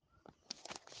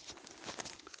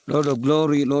Lord of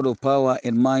glory, Lord of power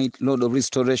and might, Lord of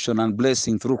restoration and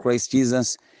blessing through Christ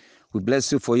Jesus. We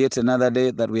bless you for yet another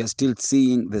day that we are still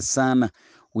seeing the sun.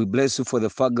 We bless you for the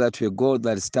fact that you're God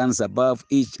that stands above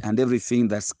each and everything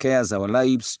that scares our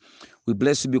lives. We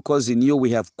bless you because in you we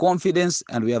have confidence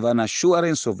and we have an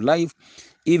assurance of life.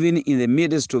 Even in the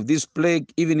midst of this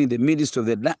plague, even in the midst of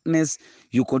the darkness,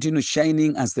 you continue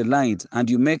shining as the light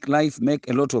and you make life make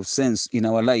a lot of sense in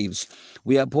our lives.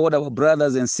 We uphold our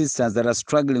brothers and sisters that are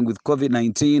struggling with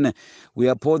COVID-19. We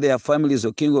uphold their families,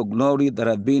 O King of Glory, that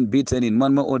have been beaten in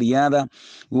one way or the other.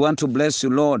 We want to bless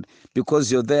you, Lord,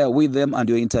 because you're there with them and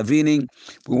you're intervening.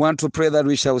 We want to pray that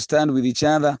we shall stand with each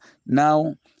other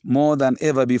now more than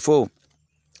ever before,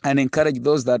 and encourage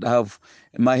those that have,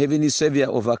 my heavenly Savior,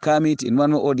 overcome it in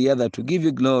one way or the other, to give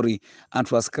you glory and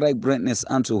to ascribe greatness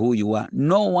unto who you are.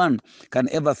 No one can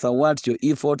ever thwart your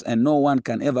effort, and no one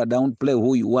can ever downplay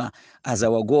who you are as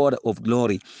our God of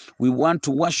glory. We want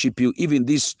to worship you even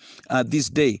this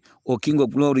day, O King of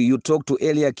Glory. You talked to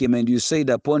Eliakim and you said,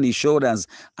 upon his shoulders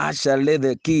I shall lay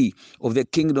the key of the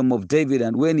kingdom of David,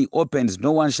 and when he opens,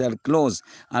 no one shall close,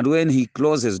 and when he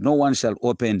closes, no one shall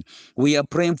open. We are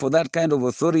praying for that kind of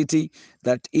authority,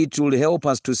 that it will help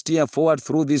us to steer forward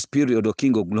through this period, O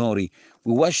King of Glory.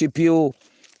 We worship you,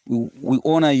 we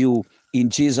honor you. In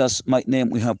Jesus' mighty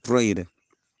name we have prayed.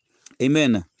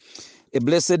 Amen. A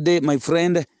blessed day, my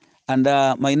friend. And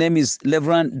my name is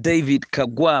Reverend David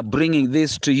Kagwa, bringing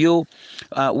this to you.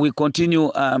 We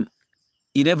continue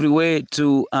in every way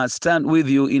to stand with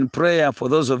you in prayer for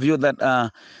those of you that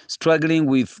are struggling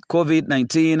with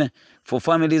COVID-19, for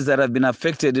families that have been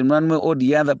affected in one way or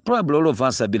the other. Probably all of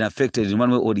us have been affected in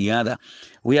one way or the other.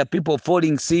 We have people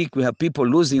falling sick. We have people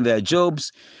losing their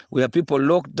jobs. We have people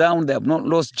locked down. They have not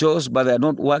lost jobs, but they are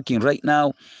not working right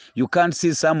now. You can't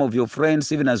see some of your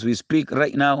friends even as we speak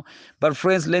right now. But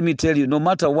friends, let me tell you, no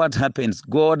matter what happens,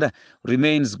 God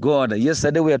remains God.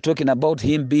 Yesterday we are talking about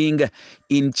him being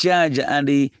in charge, and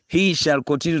he shall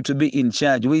continue to be in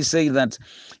charge. We say that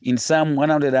in Psalm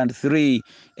 103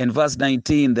 and verse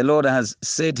 19, the Lord has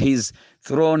set his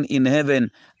throne in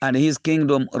heaven and his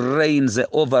kingdom reigns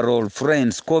over all.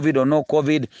 Friends, COVID or no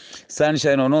COVID,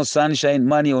 sunshine or no sunshine,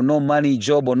 money or no money,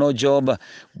 job or no job,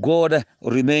 God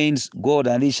remains God,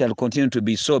 and he shall continue to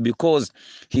be so, because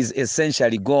he's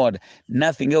essentially God.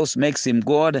 Nothing else makes him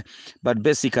God, but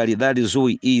basically that is who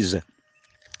he is.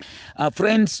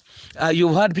 Friends,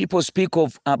 you've heard people speak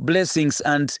of blessings,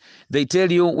 and they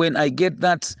tell you, when I get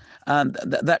that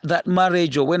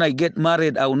marriage, or when I get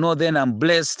married, I'll know then I'm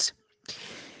blessed.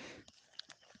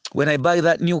 When I buy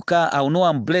that new car, I'll know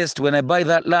I'm blessed. When I buy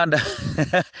that land,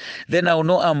 then I'll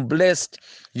know I'm blessed.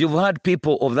 You've heard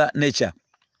people of that nature.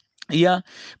 Yeah,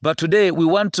 but today we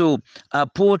want to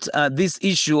put this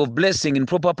issue of blessing in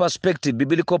proper perspective,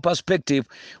 biblical perspective,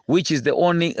 which is the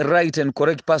only right and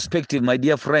correct perspective, my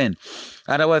dear friend.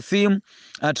 And our theme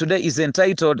today is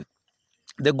entitled,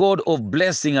 the God of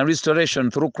blessing and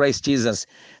restoration through Christ Jesus.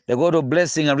 The God of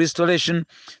blessing and restoration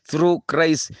through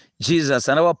Christ Jesus.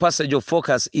 And our passage of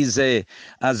focus is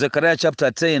Zechariah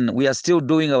chapter 10. We are still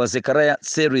doing our Zechariah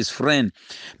series, friend.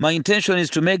 My intention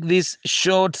is to make this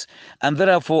short, and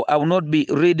therefore I will not be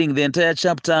reading the entire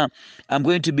chapter. I'm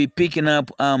going to be picking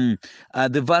up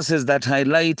the verses that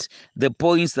highlight the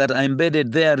points that are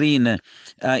embedded therein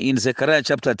in Zechariah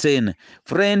chapter 10.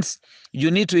 Friends, you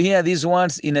need to hear these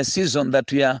words in a season that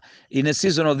we are in, a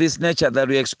season of this nature that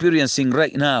we are experiencing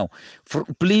right now.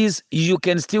 Please, you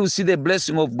can still see the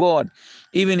blessing of God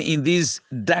even in these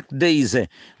dark days.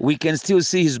 We can still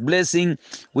see his blessing.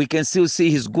 We can still see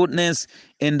his goodness.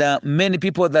 And many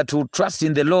people that will trust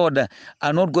in the Lord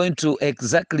are not going to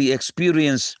exactly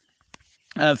experience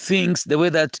things the way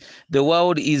that the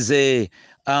world is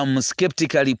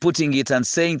skeptically putting it and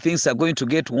saying things are going to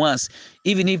get worse.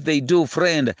 Even if they do,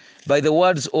 friend, by the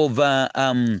words of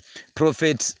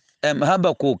prophet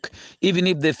Habakkuk, even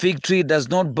if the fig tree does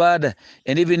not bud,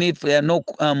 and even if there are no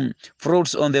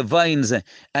fruits on the vines,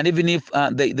 and even if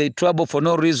they trouble for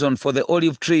no reason for the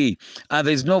olive tree, and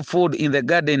there is no food in the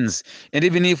gardens, and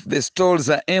even if the stalls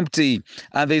are empty,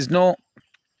 and there is no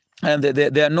and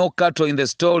there are no cattle in the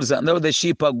stalls, and all the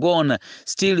sheep are gone,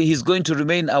 still he's going to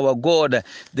remain our God,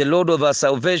 the Lord of our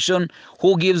salvation,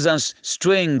 who gives us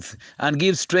strength and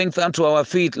gives strength unto our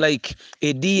feet like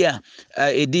a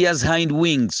deer's hind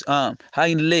wings,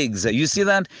 hind legs. You see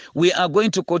that? We are going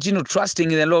to continue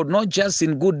trusting in the Lord, not just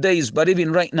in good days, but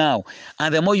even right now.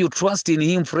 And the more you trust in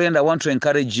him, friend, I want to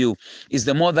encourage you, is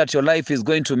the more that your life is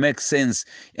going to make sense,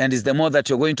 and is the more that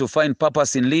you're going to find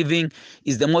purpose in living,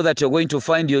 is the more that you're going to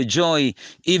find your joy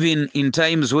even in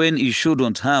times when you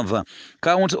shouldn't have.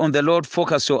 Count on the Lord,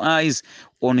 focus your eyes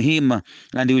on him,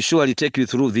 and he will surely take you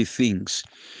through these things.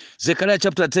 Zechariah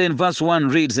chapter 10 verse 1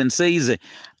 reads and says,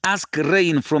 ask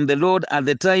rain from the Lord at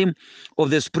the time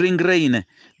of the spring rain,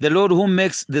 the Lord who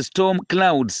makes the storm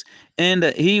clouds, and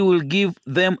he will give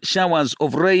them showers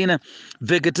of rain,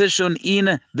 vegetation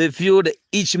in the field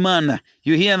each man.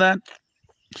 You hear that?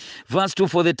 Verse 2,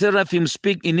 for the teraphim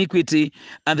speak iniquity,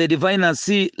 and the diviners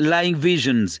see lying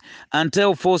visions, and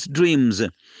tell false dreams.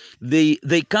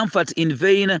 They comfort in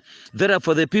vain,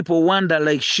 therefore the people wander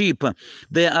like sheep.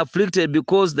 They are afflicted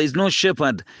because there is no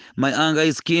shepherd. My anger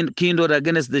is kindled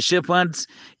against the shepherds,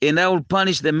 and I will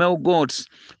punish the male goats.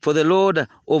 For the Lord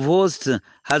of hosts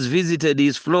has visited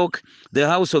his flock, the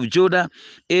house of Judah,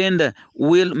 and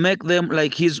will make them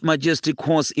like his majestic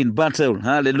horse in battle.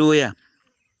 Hallelujah.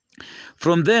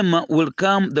 From them will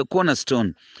come the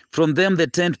cornerstone, from them the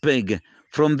tent peg,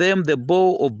 from them the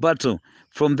bow of battle,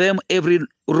 from them every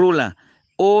ruler,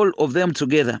 all of them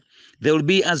together. They will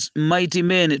be as mighty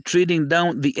men treading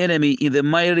down the enemy in the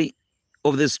miry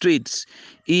of the streets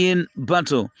in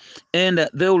battle, and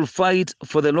they will fight,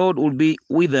 for the Lord will be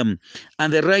with them,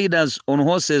 and the riders on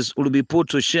horses will be put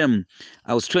to shame.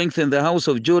 I will strengthen the house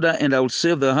of Judah, and I will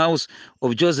save the house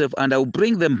of Joseph, and I will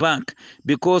bring them back,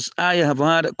 because I have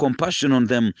had compassion on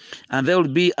them, and they will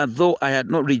be as though I had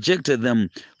not rejected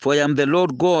them, for I am the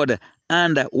Lord God,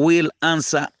 and will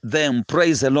answer them.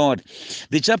 Praise the Lord.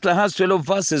 The chapter has 12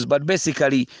 verses, but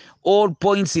basically all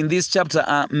points in this chapter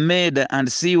are made and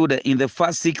sealed in the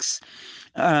first 6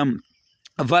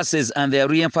 verses, and they are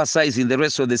re-emphasized in the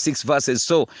rest of the 6 verses.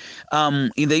 So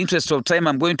in the interest of time,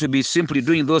 I'm going to be simply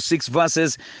doing those 6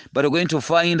 verses, but we're going to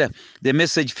find the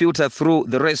message filter through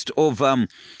the rest of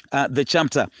the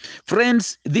chapter.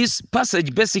 Friends, this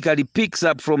passage basically picks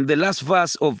up from the last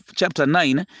verse of chapter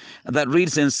 9 that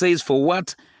reads and says, for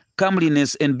what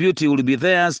comeliness and beauty will be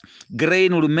theirs,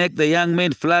 grain will make the young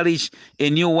men flourish,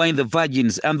 and new wine the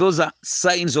virgins. And those are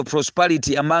signs of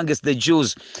prosperity amongst the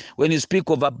Jews. When you speak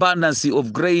of abundance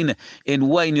of grain and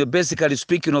wine, you're basically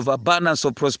speaking of abundance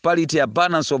of prosperity,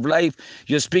 abundance of life.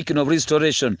 You're speaking of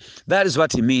restoration. That is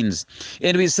what it means.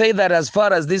 And we say that as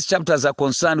far as these chapters are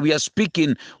concerned, we are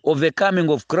speaking of the coming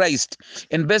of Christ.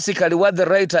 And basically what the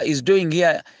writer is doing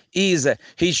here is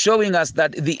he's showing us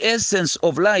that the essence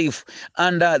of life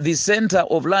and the center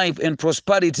of life and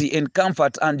prosperity and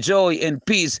comfort and joy and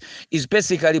peace is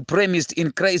basically premised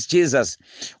in Christ Jesus.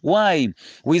 Why?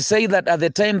 We say that at the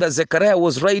time that Zechariah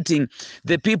was writing,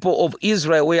 the people of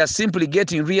Israel were simply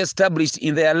getting reestablished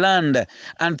in their land,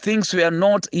 and things were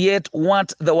not yet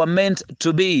what they were meant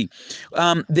to be.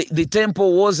 The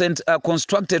temple wasn't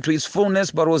constructed to its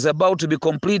fullness, but was about to be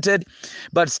completed,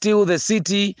 but still the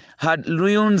city had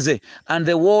ruins and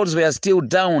the walls were still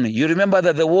down. You remember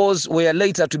that the walls were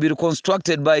later to be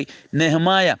reconstructed by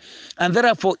Nehemiah. And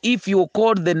therefore, if you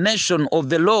called the nation of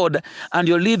the Lord and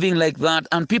you're living like that,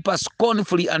 and people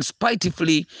scornfully and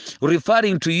spitefully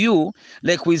referring to you,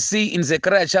 like we see in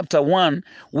Zechariah chapter 1,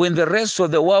 when the rest of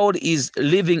the world is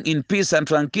living in peace and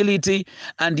tranquility,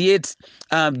 and yet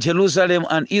Jerusalem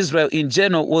and Israel in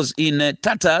general was in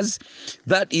tatters,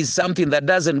 that is something that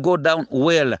doesn't go down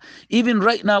well. Even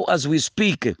right now as we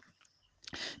speak,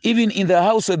 even in the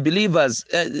house of believers,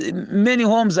 many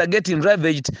homes are getting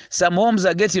ravaged. Some homes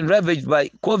are getting ravaged by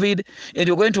COVID, and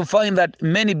you're going to find that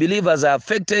many believers are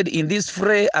affected in this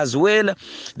fray as well.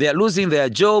 They are losing their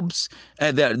jobs.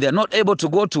 They're not able to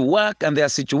go to work, and their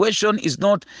situation is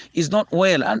not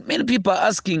well. And many people are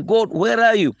asking, God, where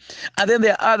are you? And then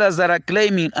there are others that are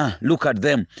claiming, look at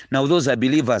them. Now those are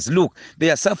believers. Look,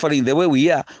 they are suffering the way we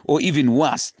are, or even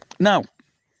worse. Now,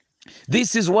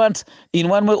 this is what, in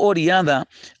one way or the other,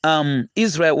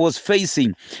 Israel was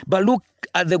facing. But look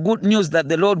at the good news that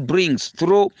the Lord brings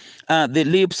through the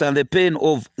lips and the pen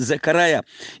of Zechariah.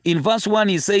 In verse 1,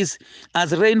 he says,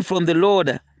 as rain from the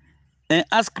Lord,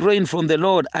 ask rain from the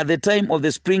Lord at the time of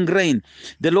the spring rain,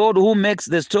 the Lord who makes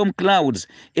the storm clouds,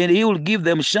 and he will give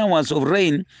them showers of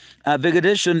rain,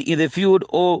 vegetation in the field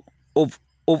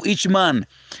of each man.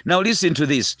 Now listen to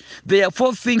this. There are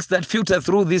 4 things that filter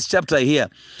through this chapter here.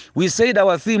 We said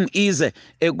our theme is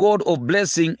a God of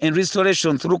blessing and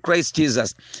restoration through Christ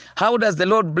Jesus. How does the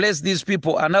Lord bless these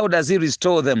people, and how does he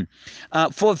restore them?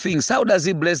 4 things. How does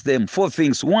he bless them? 4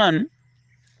 things. 1,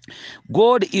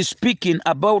 God is speaking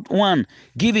about, 1,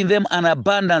 giving them an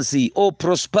abundance or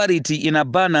prosperity in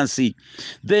abundance.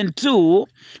 Then 2,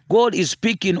 God is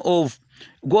speaking of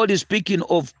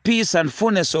peace and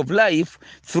fullness of life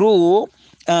through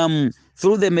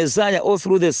through the Messiah or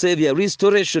through the Savior.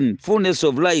 Restoration, fullness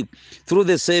of life through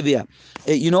the Savior.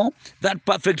 That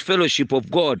perfect fellowship of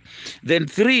God. Then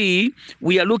 3,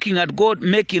 we are looking at God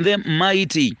making them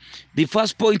mighty. The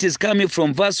first point is coming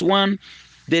from verse 1,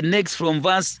 the next from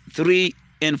verse 3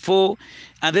 and 4,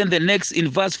 and then the next in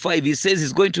verse 5, he says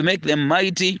he's going to make them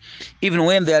mighty even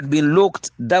when they had been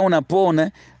looked down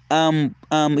upon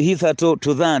hitherto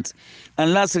to that.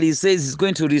 And lastly, he says he's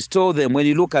going to restore them when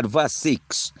you look at verse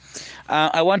 6.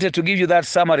 I wanted to give you that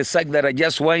summary so that I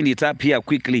just wind it up here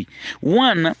quickly.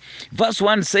 Verse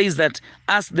 1 says that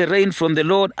as the rain from the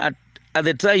Lord at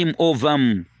the time of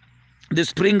the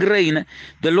spring rain,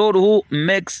 the Lord who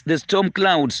makes the storm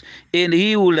clouds, and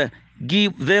he will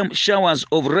give them showers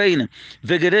of rain,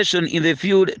 vegetation in the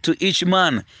field to each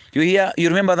man. You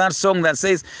remember that song that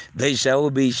says, there shall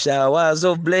be showers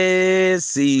of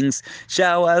blessings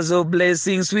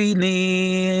we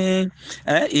need.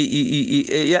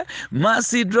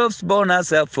 Mercy drops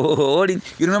bonus are falling.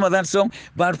 You remember that song?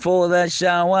 But for the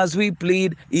showers we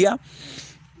plead.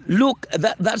 Look,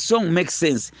 that song makes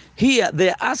sense. Here,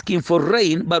 they're asking for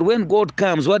rain, but when God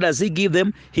comes, what does he give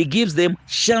them? He gives them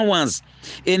showers.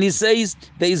 And he says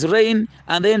there is rain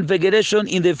and then vegetation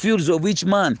in the fields of each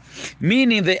man.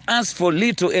 Meaning they ask for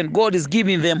little and God is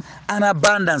giving them an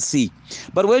abundance.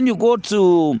 But when you go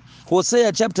to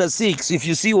Hosea chapter 6, if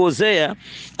you see Hosea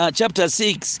chapter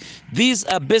 6, these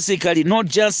are basically not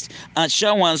just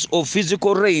showers of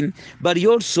physical rain, but he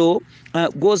also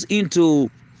goes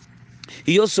into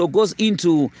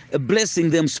blessing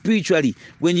them spiritually.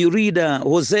 When you read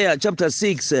Hosea chapter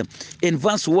 6 in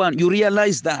verse 1, you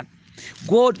realize that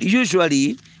God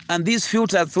usually, and this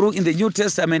filtered through in the New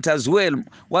Testament as well.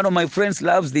 One of my friends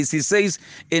loves this. He says,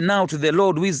 and now to the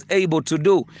Lord who is able to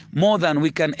do more than we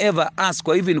can ever ask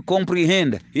or even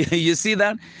comprehend. You see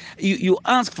that? You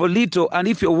ask for little, and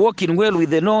if you're walking well with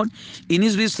the Lord in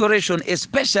his restoration,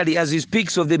 especially as he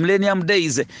speaks of the millennium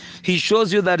days, he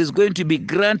shows you that he's going to be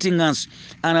granting us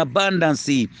an abundance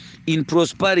in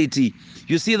prosperity.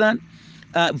 You see that?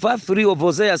 Verse 3 of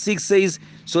Hosea 6 says,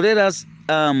 so let us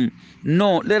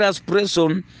press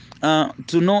on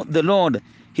to know the Lord.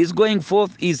 His going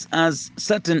forth is as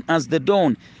certain as the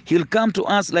dawn. He'll come to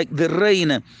us like the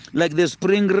rain, like the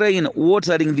spring rain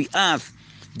watering the earth.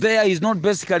 There he's not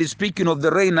basically speaking of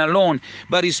the rain alone,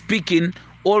 but he's speaking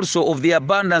also of the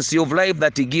abundance of life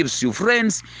that he gives you.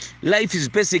 Friends, life is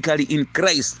basically in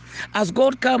Christ. As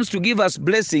God comes to give us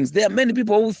blessings, there are many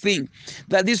people who think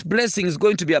that this blessing is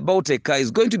going to be about a car, it's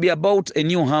going to be about a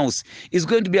new house, it's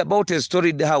going to be about a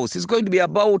storied house, it's going to be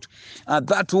about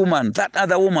that woman, that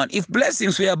other woman. If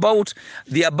blessings were about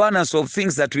the abundance of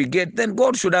things that we get, then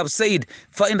God should have said,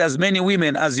 find as many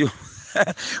women as you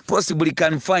possibly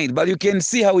can find. But you can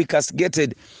see how he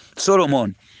castigated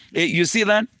Solomon. You see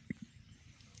that?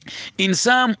 In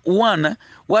Psalm 1,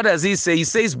 what does he say? He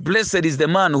says, blessed is the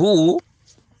man who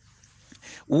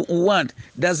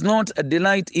does not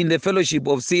delight in the fellowship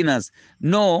of sinners,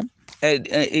 nor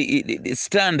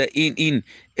stand in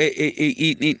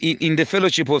the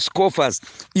fellowship of scoffers.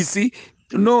 You see,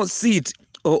 no seat.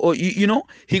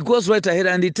 He goes right ahead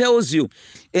and he tells you,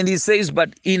 and he says,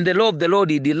 but in the law of the Lord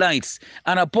he delights,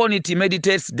 and upon it he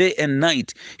meditates day and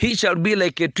night. He shall be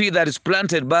like a tree that is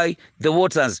planted by the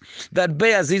waters, that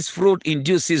bears its fruit in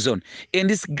due season,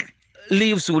 and its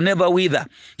leaves will never wither.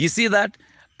 You see that?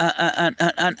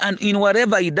 And in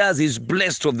whatever he does, he's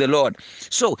blessed of the Lord.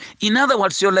 So, in other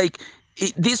words, you're like,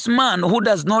 this man who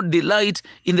does not delight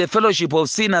in the fellowship of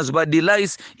sinners but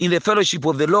delights in the fellowship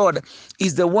of the Lord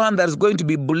is the one that is going to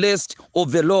be blessed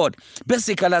of the Lord.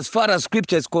 Basically, as far as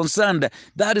scripture is concerned,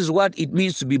 that is what it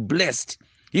means to be blessed.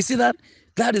 You see that?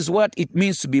 That is what it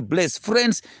means to be blessed.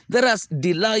 Friends, let us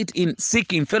delight in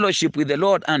seeking fellowship with the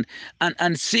Lord and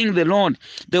seeing the Lord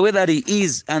the way that he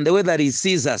is and the way that he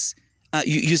sees us.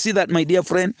 You see that, my dear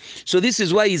friend? So this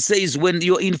is why he says when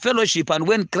you're in fellowship and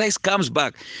when Christ comes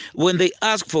back, when they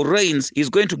ask for rains, he's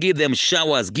going to give them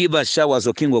showers. Give us showers,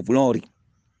 O King of Glory.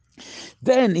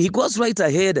 Then he goes right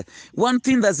ahead. One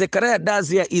thing that Zechariah does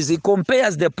here is he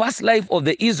compares the past life of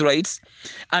the Israelites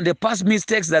and the past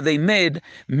mistakes that they made,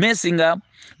 messing up,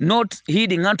 not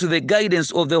heeding unto the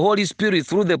guidance of the Holy Spirit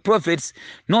through the prophets,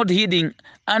 not heeding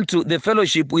unto the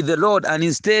fellowship with the Lord, and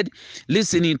instead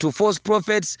listening to false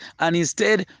prophets, and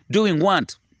instead doing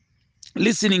what?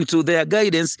 Listening to their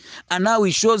guidance. And now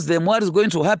he shows them what is going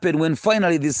to happen when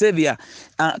finally the Savior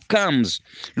comes.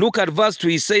 Look at verse 2.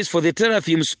 He says, for the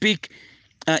teraphim speak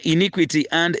iniquity,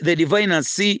 and the diviners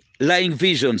see lying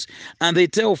visions, and they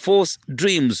tell false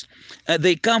dreams.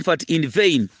 They comfort in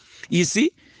vain. You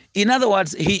see, In other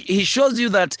words, he shows you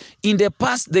that in the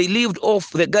past they lived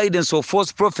off the guidance of false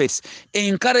prophets,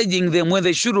 encouraging them when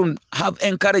they shouldn't have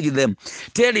encouraged them,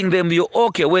 telling them you're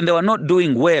okay when they were not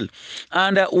doing well.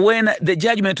 And when the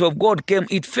judgment of God came,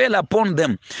 it fell upon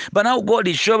them. But now God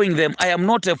is showing them, I am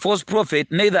not a false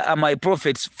prophet, neither are my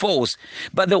prophets false.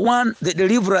 But the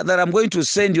deliverer that I'm going to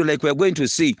send you, like we're going to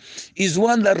see, is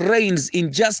one that reigns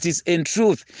in justice and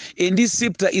truth. And this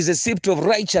scepter is a scepter of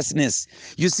righteousness.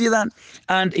 You see that?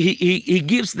 And he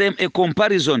gives them a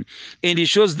comparison, and he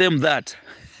shows them that.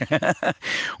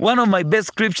 One of my best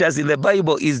scriptures in the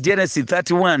Bible is Genesis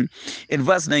 31 in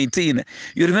verse 19.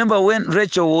 You remember when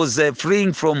Rachel was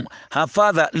fleeing from her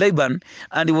father Laban,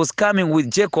 and he was coming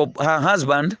with Jacob, her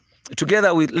husband,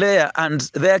 together with Leah and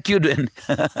their children.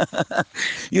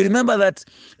 You remember that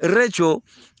Rachel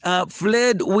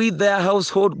fled with their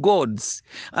household gods,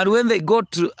 and when they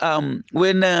got to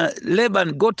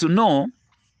Laban got to know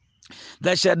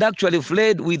that she had actually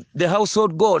fled with the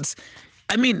household gods,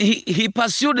 I mean, he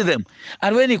pursued them.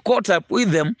 And when he caught up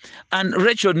with them, and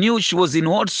Rachel knew she was in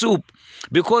hot soup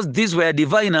because these were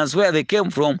diviners where they came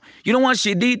from, you know what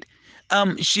she did?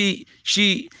 She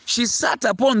sat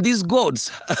upon these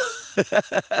gods.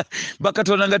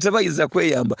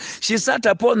 She sat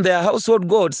upon their household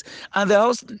gods, and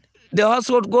the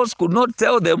household gods could not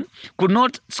tell them, could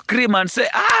not scream and say,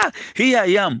 here I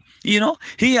am,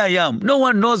 here I am. No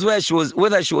one knows whether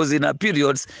she was in her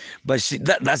periods, but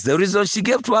that's the reason she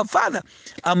gave to her father.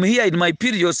 I'm here in my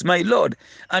periods, my Lord.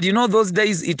 And those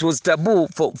days it was taboo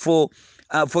for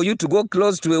you to go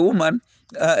close to a woman,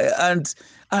 and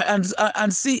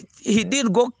see, he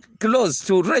did go close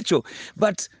to Rachel,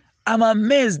 but I'm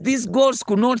amazed these gods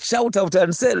could not shout out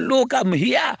and say, look, I'm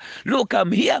here. Look,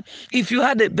 I'm here. If you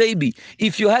had a baby,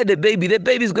 the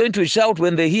baby is going to shout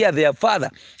when they hear their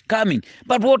father coming.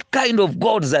 But what kind of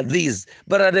gods are these?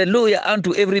 But hallelujah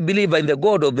unto every believer in the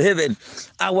God of heaven.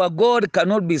 Our God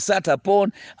cannot be sat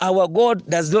upon. Our God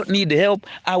does not need help.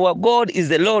 Our God is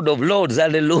the Lord of lords.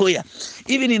 Hallelujah.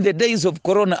 Even in the days of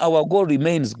Corona, our God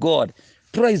remains God.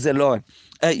 Praise the Lord.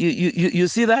 You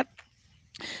see that?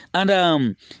 And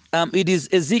it is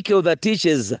Ezekiel that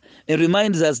teaches and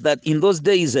reminds us that in those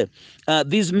days,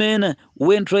 these men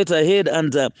went right ahead,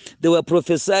 and they were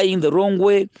prophesying the wrong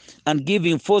way and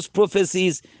giving false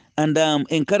prophecies and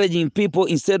encouraging people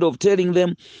instead of telling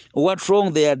them what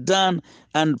wrong they had done.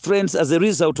 And friends, as a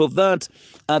result of that,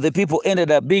 the people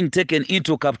ended up being taken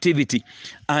into captivity.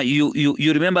 You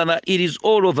remember that it is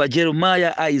all over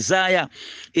Jeremiah, Isaiah,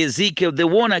 Ezekiel. They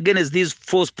warn against these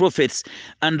false prophets,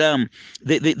 and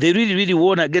they really, really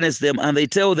warn against them, and they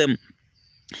tell them,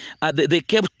 they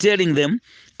kept telling them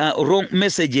wrong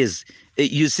messages.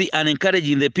 You see, and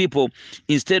encouraging the people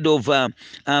instead of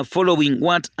following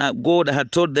what God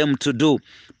had told them to do.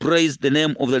 Praise the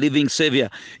name of the living Savior.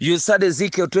 You said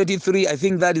Ezekiel 23, I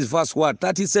think that is verse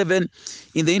 37.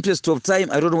 In the interest of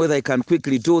time, I don't know whether I can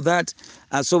quickly do that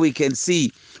so we can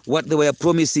see what they were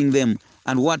promising them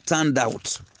and what turned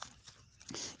out.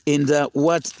 And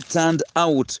what turned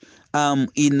out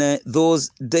in those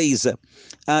days.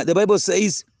 The Bible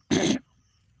says,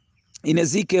 in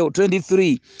Ezekiel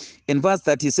 23 in verse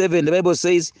 37, the Bible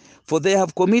says, for they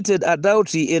have committed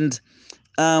adultery, and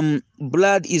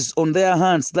blood is on their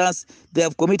hands. Thus they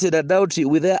have committed adultery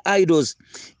with their idols,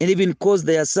 and even caused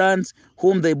their sons,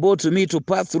 whom they brought to me, to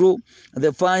pass through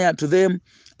the fire to them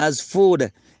as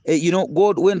food.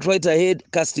 God went right ahead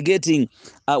castigating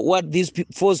what these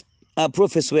false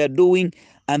prophets were doing,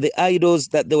 and the idols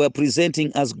that they were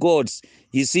presenting as gods.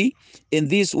 You see, and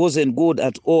this wasn't good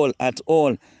at all.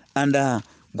 And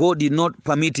God did not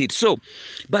permit it. So,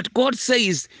 but God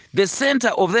says the center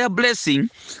of their blessing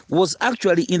was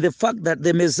actually in the fact that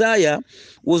the Messiah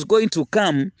was going to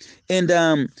come, and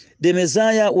the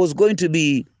Messiah was going to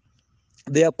be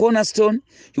their cornerstone.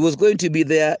 He was going to be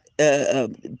their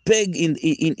peg in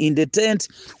the tent,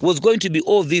 was going to be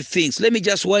all these things. Let me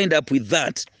just wind up with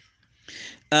that.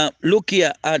 Look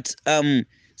here at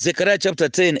Zechariah chapter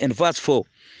 10 and verse 4.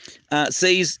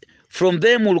 Says, from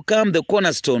them will come the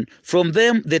cornerstone, from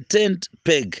them the tent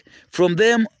peg, from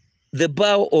them the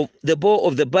bow of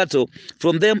the battle,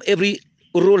 from them every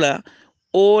ruler,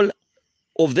 all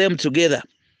of them together.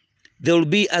 They will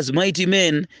be as mighty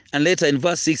men. And later in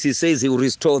verse 6 he says he will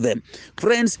restore them.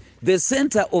 Friends, the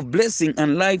center of blessing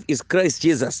and life is Christ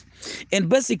Jesus. And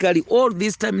basically all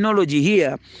this terminology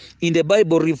here in the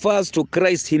Bible refers to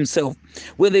Christ himself.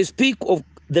 When they speak of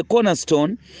the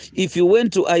cornerstone, if you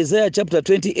went to Isaiah chapter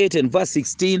 28 and verse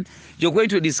 16, you're going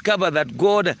to discover that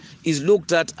God is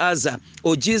looked at as,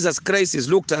 or Jesus Christ is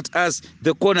looked at as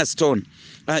the cornerstone.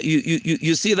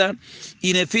 You see that?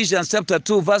 In Ephesians chapter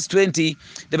 2 verse 20,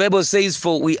 the Bible says,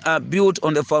 for we are built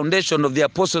on the foundation of the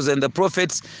apostles and the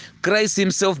prophets, Christ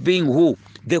himself being who?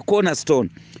 The cornerstone.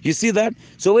 You see that?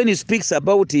 So when he speaks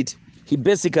about it, he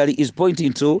basically is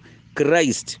pointing to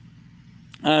Christ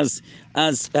as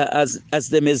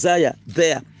the Messiah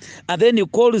there. And then he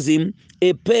calls him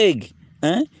a peg.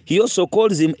 He also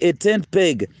calls him a tent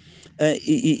peg.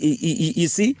 You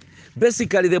see,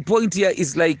 basically the point here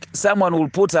is like someone will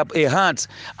put up a hut,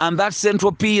 and that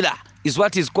central pillar is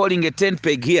what he's calling a tent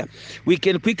peg here. We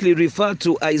can quickly refer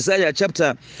to Isaiah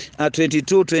chapter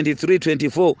 22, 23,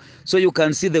 24, so you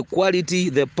can see the quality,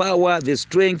 the power, the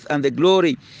strength, and the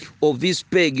glory of this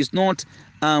peg. It's not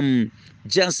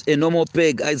just a normal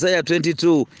peg. Isaiah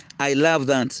 22, I love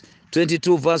that.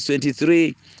 22 verse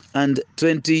 23 and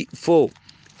 24.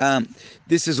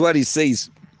 This is what he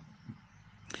says.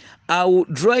 I will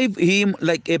drive him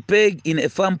like a peg in a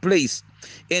firm place,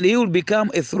 and he will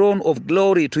become a throne of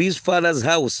glory to his father's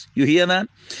house. You hear that?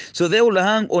 So they will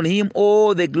hang on him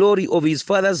all the glory of his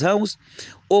father's house,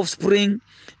 offspring,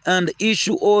 and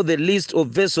issue all the list of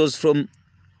vessels from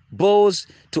bowls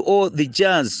to all the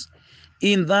jars.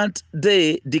 In that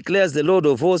day, declares the Lord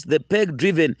of hosts, the peg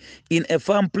driven in a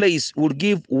firm place will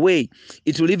give way.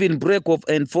 It will even break off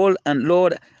and fall, and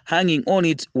Lord hanging on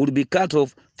it will be cut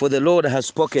off, for the Lord has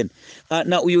spoken.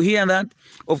 Now you hear that?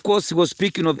 Of course, he was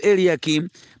speaking of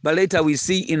Eliakim, but later we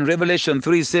see in Revelation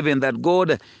 3:7 that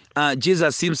God,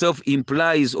 Jesus himself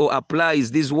implies or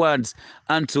applies these words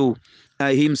unto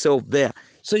himself there.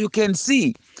 So you can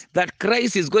see that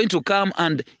Christ is going to come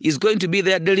and is going to be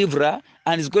their deliverer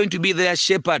and is going to be their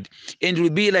shepherd, and will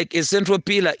be like a central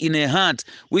pillar in a heart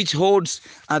which holds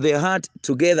the heart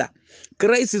together.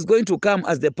 Christ is going to come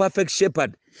as the perfect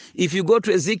shepherd. If you go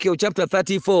to Ezekiel chapter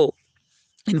 34,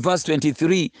 in verse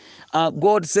 23,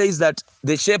 God says that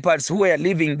the shepherds who were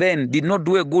living then did not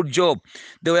do a good job.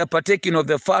 They were partaking of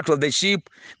the fat of the sheep.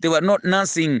 They were not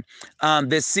nursing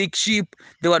the sick sheep.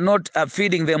 They were not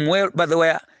feeding them well, but they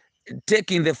were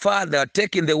taking the fat, they were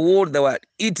taking the wool, they were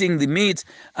eating the meat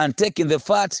and taking the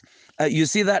fat. You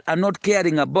see that, and not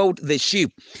caring about the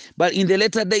sheep. But in the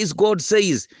later days, God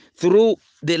says, through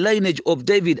the lineage of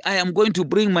David, I am going to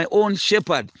bring my own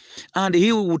shepherd, and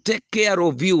he will take care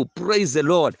of you. Praise the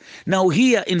Lord. Now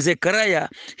here in Zechariah,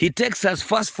 he takes us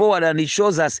fast forward and he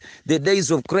shows us the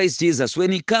days of Christ Jesus.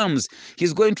 When he comes,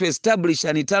 he's going to establish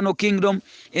an eternal kingdom,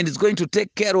 and he's going to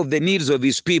take care of the needs of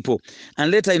his people. And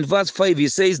later in verse 5, he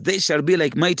says, they shall be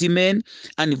like mighty men.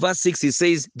 And in verse 6, he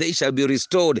says, they shall be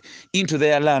restored into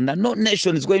their land, and no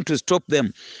nation is going to stop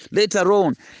them. Later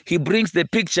on, he brings the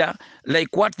picture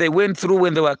like what they went through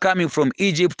when they were coming from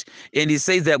Egypt, and he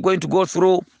says they are going to go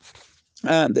through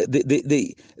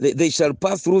they shall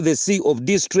pass through the sea of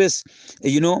distress,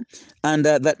 and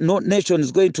that no nation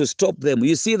is going to stop them.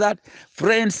 You see that,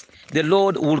 friends? The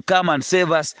Lord will come and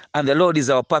save us, and the Lord is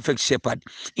our perfect shepherd.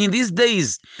 In these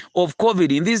days of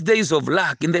COVID, in these days of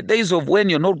lack, in the days of when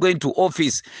you're not going to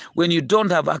office, when you don't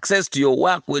have access to your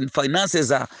work, when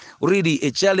finances are really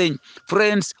a challenge,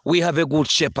 friends, we have a good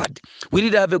shepherd. We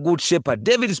need to have a good shepherd.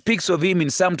 David speaks of him in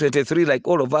Psalm 23, like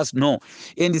all of us know,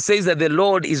 and he says that the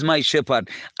Lord is my shepherd.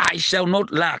 I shall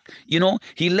not lack.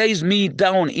 He lays me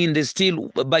down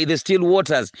by the still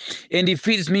waters, and he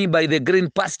feeds me by the green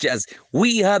pastures.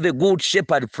 We have a good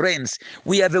shepherd, friends.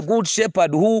 We have a good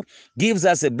shepherd who gives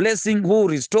us a blessing, who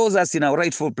restores us in our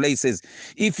rightful places.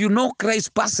 If you know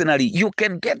Christ personally, you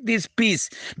can get this peace,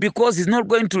 because he's not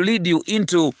going to lead you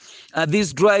into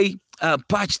these dry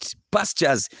parched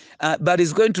pastures, but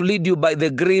he's going to lead you by the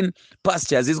green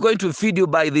pastures. He's going to feed you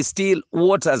by the still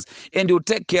waters, and he'll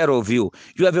take care of you.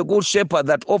 You have a good shepherd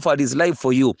that offered his life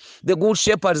for you. The good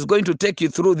shepherd is going to take you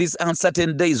through these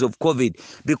uncertain days of COVID,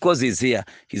 because he's here.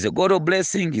 He's a God of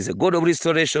blessing. He's a God of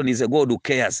restoration. He's a God who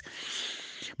cares.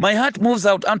 My heart moves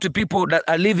out unto people that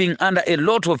are living under a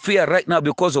lot of fear right now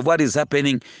because of what is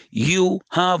happening. You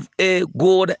have a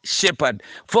good shepherd.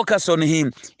 Focus on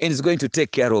him, and he's going to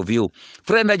take care of you.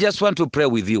 Friend, I just want to pray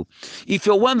with you. If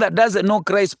you're one that doesn't know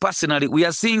Christ personally, we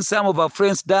are seeing some of our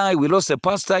friends die. We lost a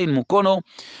pastor in Mukono.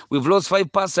 We've lost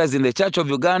 5 pastors in the Church of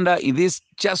Uganda in this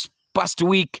just past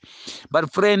week.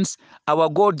 But friends, our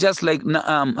God, just like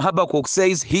Habakkuk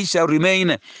says, he shall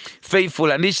remain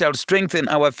faithful, and he shall strengthen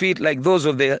our feet like those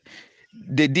of the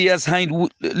deer's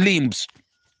hind limbs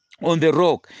on the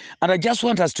rock. And I just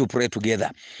want us to pray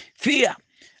together. Fear,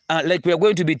 like we are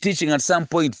going to be teaching at some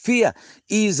point, fear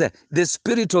is the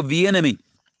spirit of the enemy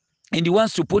and he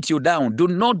wants to put you down. Do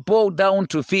not bow down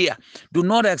to fear. Do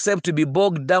not accept to be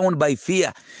bogged down by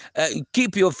fear.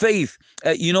 Keep your faith,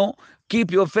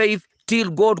 keep your faith till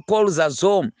God calls us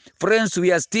home. Friends,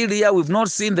 we are still here. We've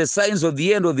not seen the signs of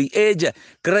the end of the age.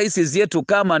 Christ is yet to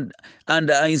come and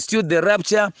institute the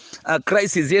rapture.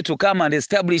 Christ is yet to come and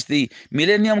establish the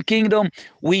millennium kingdom.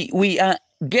 We are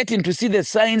getting to see the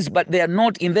signs, but they are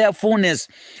not in their fullness.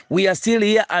 We are still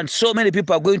here, and so many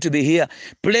people are going to be here.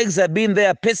 Plagues have been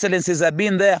there, pestilences have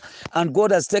been there, and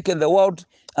God has taken the world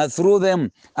through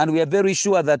them. And we are very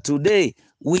sure that today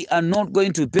we are not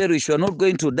going to perish. We are not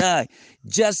going to die.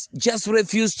 Just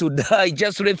refuse to die.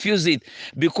 Just refuse it,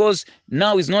 because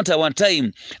now is not our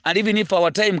time. And even if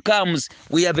our time comes,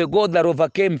 we have a God that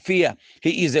overcame fear.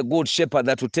 He is a good shepherd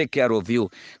that will take care of you.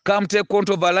 Come take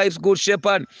control of our lives, good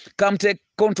shepherd. Come take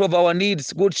control of our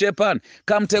needs, good shepherd.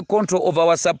 Come take control of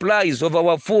our supplies, of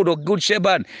our food, oh good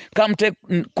shepherd. Come take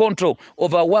control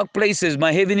of our workplaces,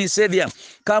 my heavenly Savior.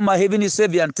 Come, my heavenly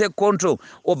Savior, and take control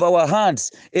of our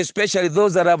hearts, especially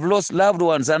those that have lost loved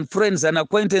ones and friends and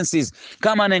acquaintances.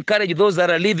 Come and encourage those that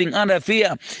are living under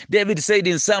fear. David said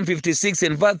in Psalm 56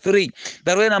 and verse 3,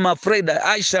 that when I'm afraid,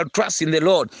 I shall trust in the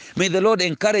Lord. May the Lord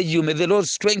encourage you. May the Lord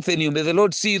strengthen you. May the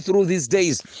Lord see you through these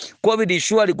days. COVID is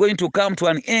surely going to come to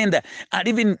an end. And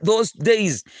even those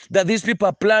days that these people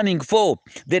are planning for,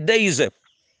 the days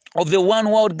of the one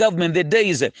world government, the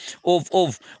days of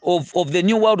the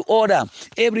new world order,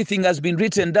 everything has been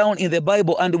written down in the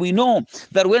Bible. And we know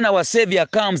that when our Savior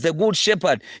comes, the good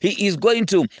shepherd, he is going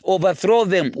to overthrow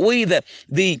them with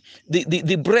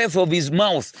the breath of his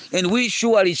mouth, and we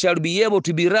surely shall be able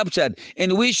to be raptured,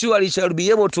 and we surely shall be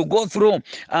able to go through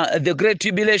the great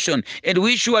tribulation, and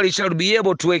we surely shall be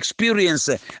able to experience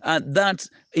that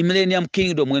millennium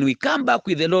kingdom when we come back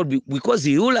with the Lord, because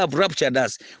he will have raptured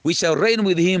us. We shall reign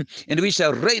with him, and we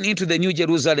shall reign into the new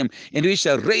Jerusalem, and we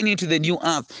shall reign into the new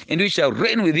earth, and we shall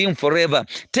reign with him forever.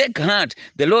 Take heart,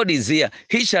 the Lord is here.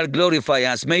 He shall glorify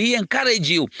us. May he encourage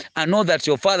you and know that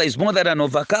your Father is more than an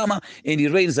overcomer, and he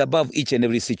reigns above each and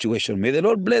every situation. May the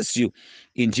Lord bless you.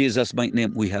 In Jesus' mighty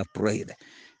name we have prayed.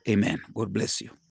 Amen. God bless you.